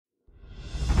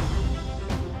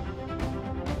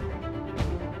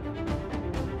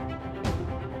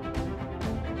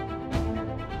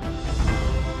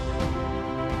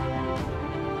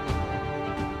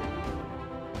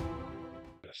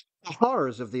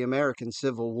Horrors of the American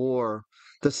Civil War.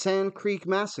 The Sand Creek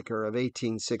Massacre of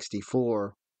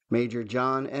 1864. Major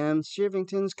John M.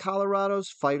 Chivington's Colorado's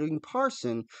fighting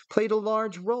parson played a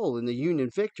large role in the Union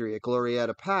victory at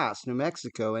Glorieta Pass, New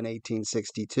Mexico in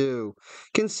 1862.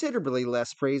 Considerably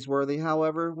less praiseworthy,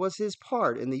 however, was his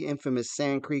part in the infamous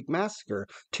Sand Creek Massacre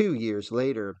 2 years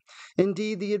later.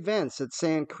 Indeed, the events at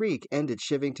Sand Creek ended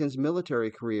Chivington's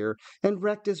military career and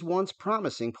wrecked his once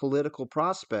promising political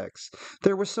prospects.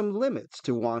 There were some limits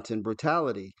to wanton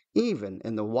brutality, even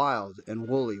in the wild and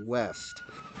woolly West.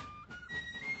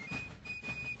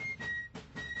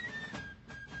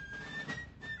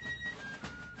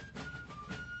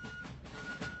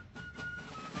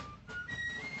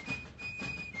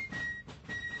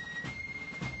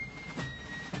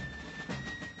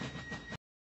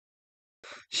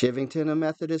 Chivington, a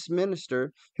Methodist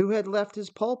minister who had left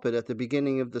his pulpit at the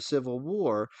beginning of the Civil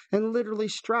War and literally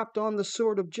strapped on the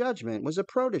sword of judgment, was a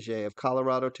protégé of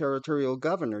Colorado Territorial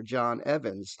Governor John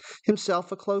Evans,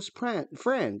 himself a close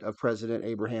friend of President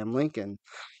Abraham Lincoln.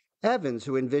 Evans,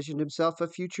 who envisioned himself a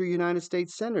future United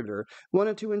States Senator,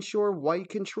 wanted to ensure white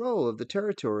control of the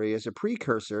territory as a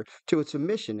precursor to its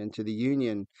admission into the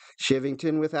Union.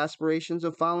 Chivington, with aspirations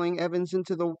of following Evans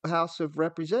into the House of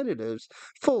Representatives,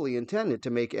 fully intended to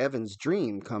make Evans'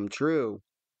 dream come true.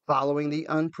 Following the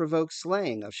unprovoked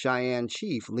slaying of Cheyenne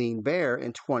chief Lean Bear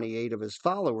and 28 of his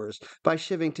followers by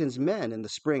Chivington's men in the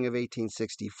spring of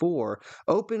 1864,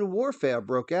 open warfare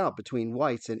broke out between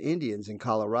whites and Indians in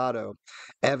Colorado.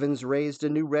 Evans raised a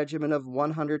new regiment of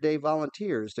 100-day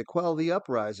volunteers to quell the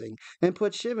uprising and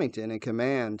put Chivington in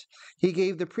command. He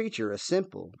gave the preacher a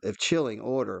simple, if chilling,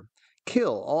 order: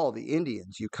 kill all the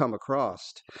Indians you come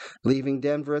across. Leaving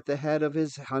Denver at the head of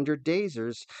his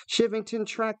 100-daysers, Chivington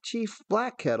tracked Chief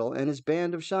Black Kettle and his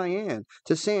band of Cheyenne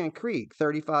to Sand Creek,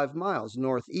 35 miles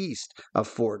northeast of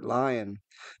Fort Lyon.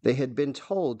 They had been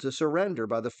told to surrender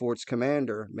by the fort's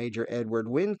commander, Major Edward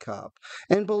Wincop,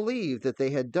 and believed that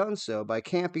they had done so by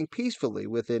camping peacefully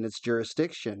within its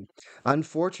jurisdiction.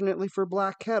 Unfortunately for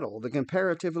Black Kettle, the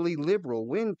comparatively liberal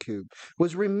Wincop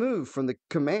was removed from the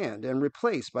command and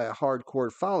replaced by a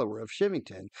hardcore follower of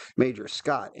Chivington, Major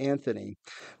Scott Anthony.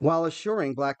 While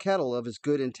assuring Black Kettle of his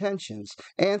good intentions,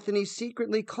 Anthony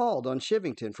secretly called on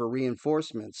Chivington for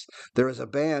reinforcements. "There is a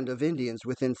band of Indians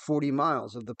within 40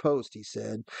 miles of the post," he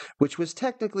said, which was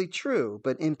technically true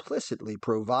but implicitly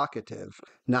provocative.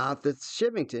 Not that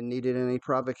Chivington needed any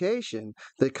provocation.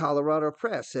 The Colorado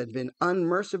press had been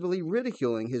unmercifully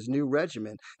ridiculing his new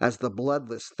regiment as the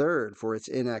Bloodless Third for its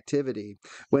inactivity.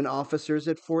 When officers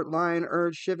at Fort Lyon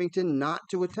urged Chivington not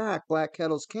to attack Black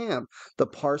Kettle's camp, the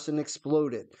parson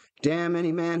exploded. "Damn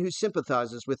any man who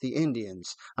sympathizes with the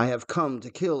Indians. I have come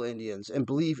to kill Indians and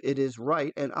believe it is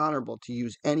right and honorable to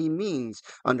use any means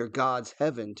under God's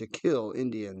heaven to kill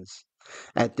Indians."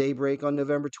 At daybreak on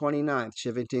November 29th,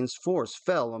 Chivington's force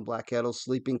fell on Black Kettle's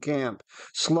sleeping camp,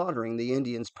 slaughtering the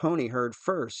Indians' pony herd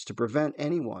first to prevent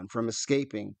anyone from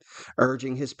escaping.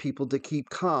 Urging his people to keep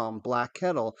calm, Black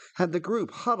Kettle had the group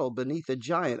huddle beneath a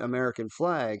giant American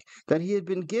flag that he had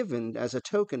been given as a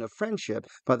token of friendship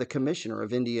by the Commissioner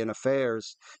of Indian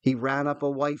Affairs. He ran up a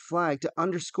white flag to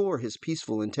underscore his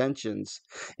peaceful intentions.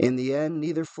 In the end,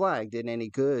 neither flag did any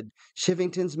good.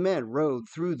 Chivington's men rode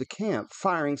through the camp,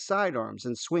 firing sidearms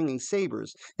and swinging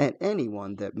sabers at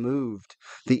anyone that moved.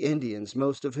 The Indians,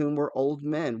 most of whom were old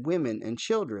men, women, and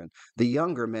children — the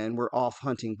younger men were off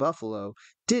hunting buffalo —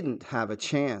 didn't have a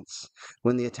chance.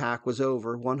 When the attack was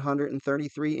over,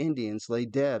 133 Indians lay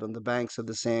dead on the banks of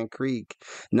the Sand Creek.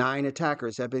 9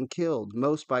 attackers had been killed,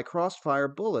 most by crossfire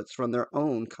bullets from their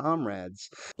own comrades.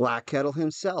 Black Kettle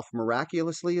himself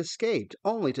miraculously escaped,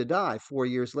 only to die 4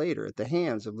 years later at the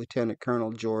hands of Lieutenant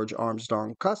Colonel George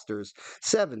Armstrong Custer's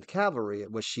 7th Cavalry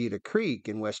at Washita Creek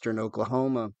in western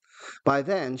Oklahoma. By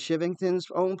then, Chivington's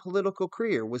own political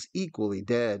career was equally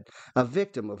dead, a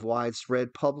victim of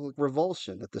widespread public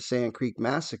revulsion at the Sand Creek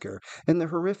Massacre and the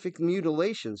horrific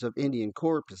mutilations of Indian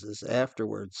corpses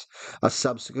afterwards. A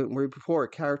subsequent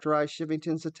report characterized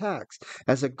Chivington's attacks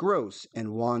as a gross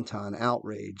and wanton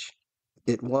outrage.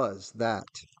 It was that.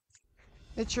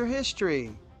 It's your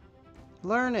history.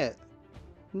 Learn it,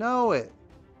 know it,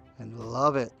 and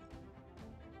love it.